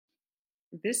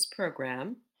This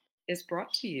program is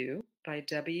brought to you by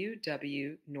W.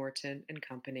 W. Norton and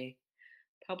Company,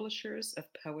 publishers of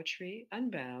Poetry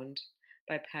Unbound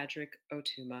by Padraig Ó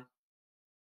Tuama.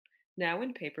 Now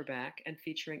in paperback and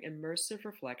featuring immersive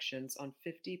reflections on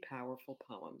 50 powerful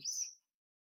poems.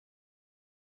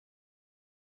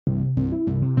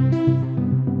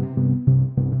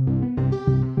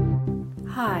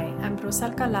 Hi, I'm Rosa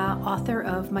Alcala, author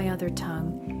of My Other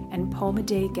Tongue and Poem a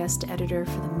Day guest editor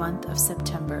for the month of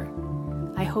September.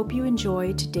 I hope you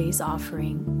enjoy today's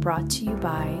offering brought to you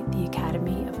by the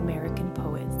Academy of American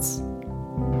Poets.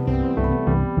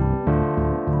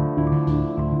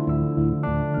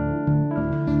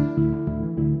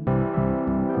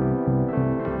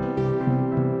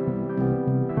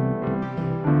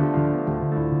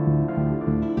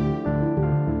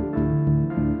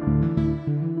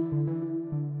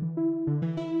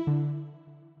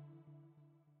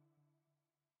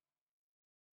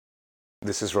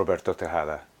 This is Roberto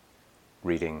Tejada,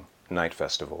 reading Night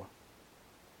Festival.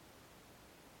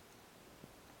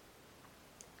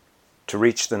 To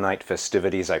reach the night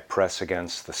festivities, I press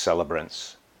against the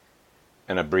celebrants,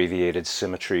 an abbreviated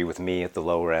symmetry with me at the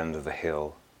lower end of the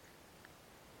hill.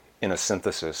 In a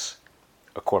synthesis,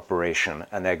 a corporation,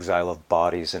 an exile of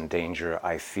bodies in danger,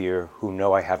 I fear, who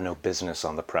know I have no business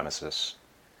on the premises.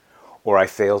 Or I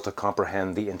fail to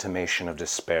comprehend the intimation of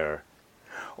despair,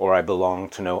 or I belong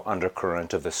to no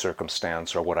undercurrent of the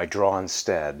circumstance, or what I draw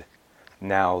instead,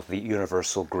 now the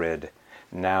universal grid,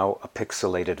 now a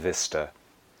pixelated vista,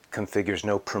 configures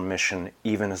no permission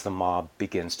even as the mob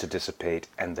begins to dissipate,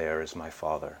 and there is my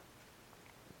father.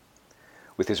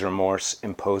 With his remorse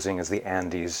imposing as the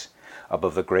Andes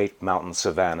above the great mountain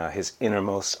savanna, his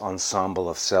innermost ensemble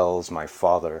of cells, my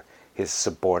father, his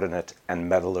subordinate and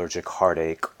metallurgic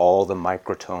heartache, all the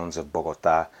microtones of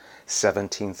Bogota,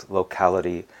 17th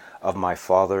locality of my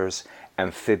father's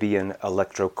amphibian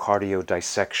electrocardio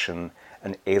dissection,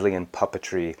 an alien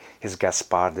puppetry, his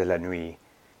Gaspard de la Nuit,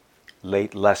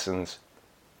 late lessons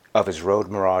of his road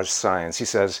mirage science. He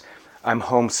says, I'm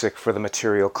homesick for the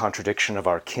material contradiction of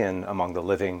our kin among the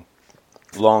living,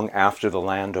 long after the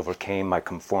land overcame my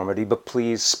conformity, but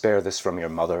please spare this from your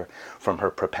mother, from her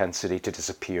propensity to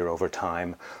disappear over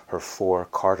time, her 4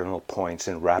 cardinal points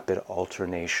in rapid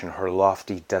alternation, her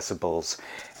lofty decibels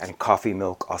and coffee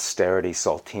milk austerity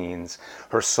saltines,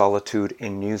 her solitude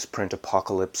in newsprint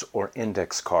apocalypse or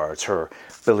index cards, her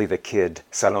Billy the Kid,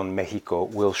 Salon Mexico,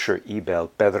 Wilshire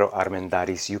Ebel, Pedro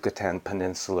Armendariz, Yucatan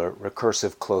Peninsular,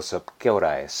 recursive close-up, ¿Qué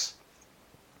hora es?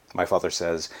 My father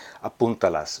says,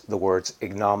 apuntalas, the words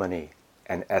ignominy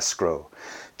and escrow,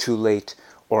 too late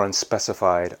or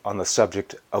unspecified on the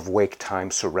subject of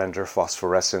wake-time surrender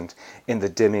phosphorescent in the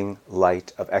dimming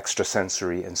light of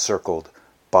extrasensory encircled,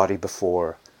 body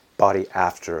before, body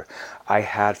after. I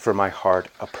had for my heart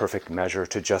a perfect measure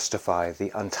to justify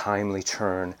the untimely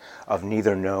turn of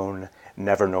neither known,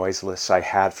 never noiseless. I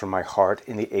had for my heart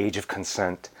in the age of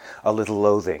consent a little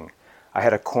loathing. I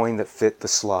had a coin that fit the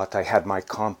slot. I had my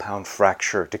compound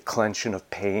fracture, declension of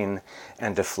pain,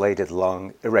 and deflated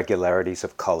lung, irregularities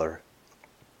of color.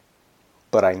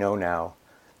 But I know now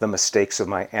the mistakes of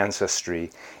my ancestry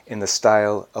in the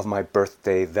style of my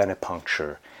birthday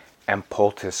venipuncture, and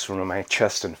poultice from my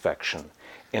chest infection,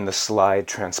 in the slide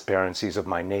transparencies of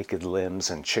my naked limbs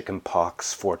and chicken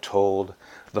pox foretold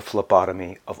the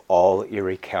phlebotomy of all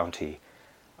Erie County.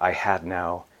 I had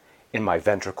now, in my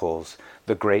ventricles,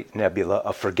 the great nebula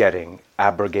of forgetting,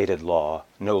 abrogated law,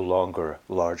 no longer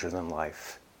larger than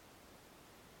life.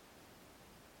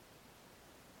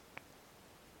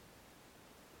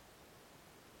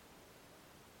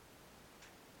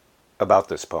 About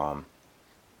this poem.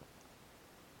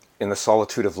 In the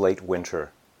solitude of late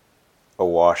winter,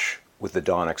 awash with the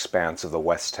dawn expanse of the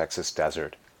West Texas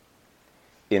desert,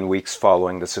 in weeks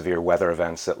following the severe weather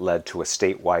events that led to a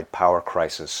statewide power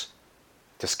crisis,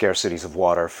 to scarcities of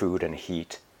water, food, and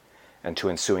heat, and to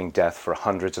ensuing death for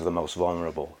hundreds of the most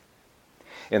vulnerable.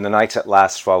 In the nights at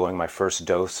last following my first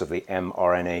dose of the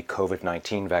mRNA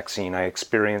COVID-19 vaccine, I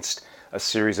experienced a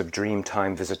series of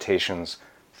dream-time visitations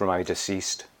from my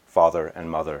deceased father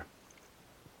and mother.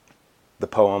 The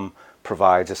poem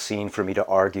provides a scene for me to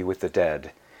argue with the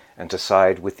dead and to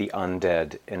side with the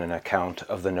undead in an account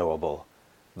of the knowable,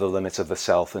 the limits of the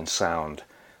self in sound,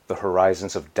 the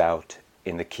horizons of doubt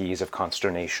in the keys of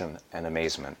consternation and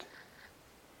amazement.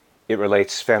 It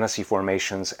relates fantasy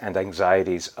formations and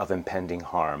anxieties of impending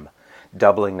harm,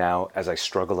 doubling now as I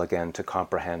struggle again to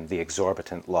comprehend the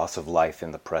exorbitant loss of life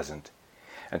in the present,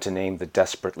 and to name the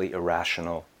desperately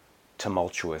irrational,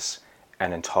 tumultuous,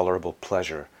 and intolerable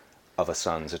pleasure of a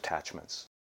son's attachments.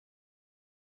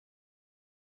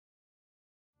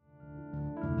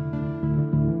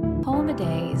 Poem a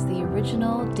Day is the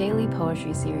original daily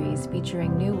poetry series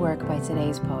featuring new work by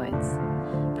today's poets.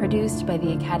 Produced by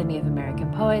the Academy of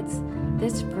American Poets,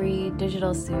 this free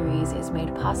digital series is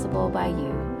made possible by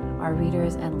you, our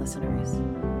readers and listeners.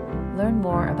 Learn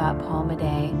more about Poem a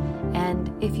Day, and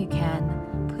if you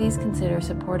can, please consider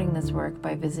supporting this work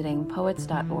by visiting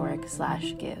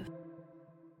poets.org/give.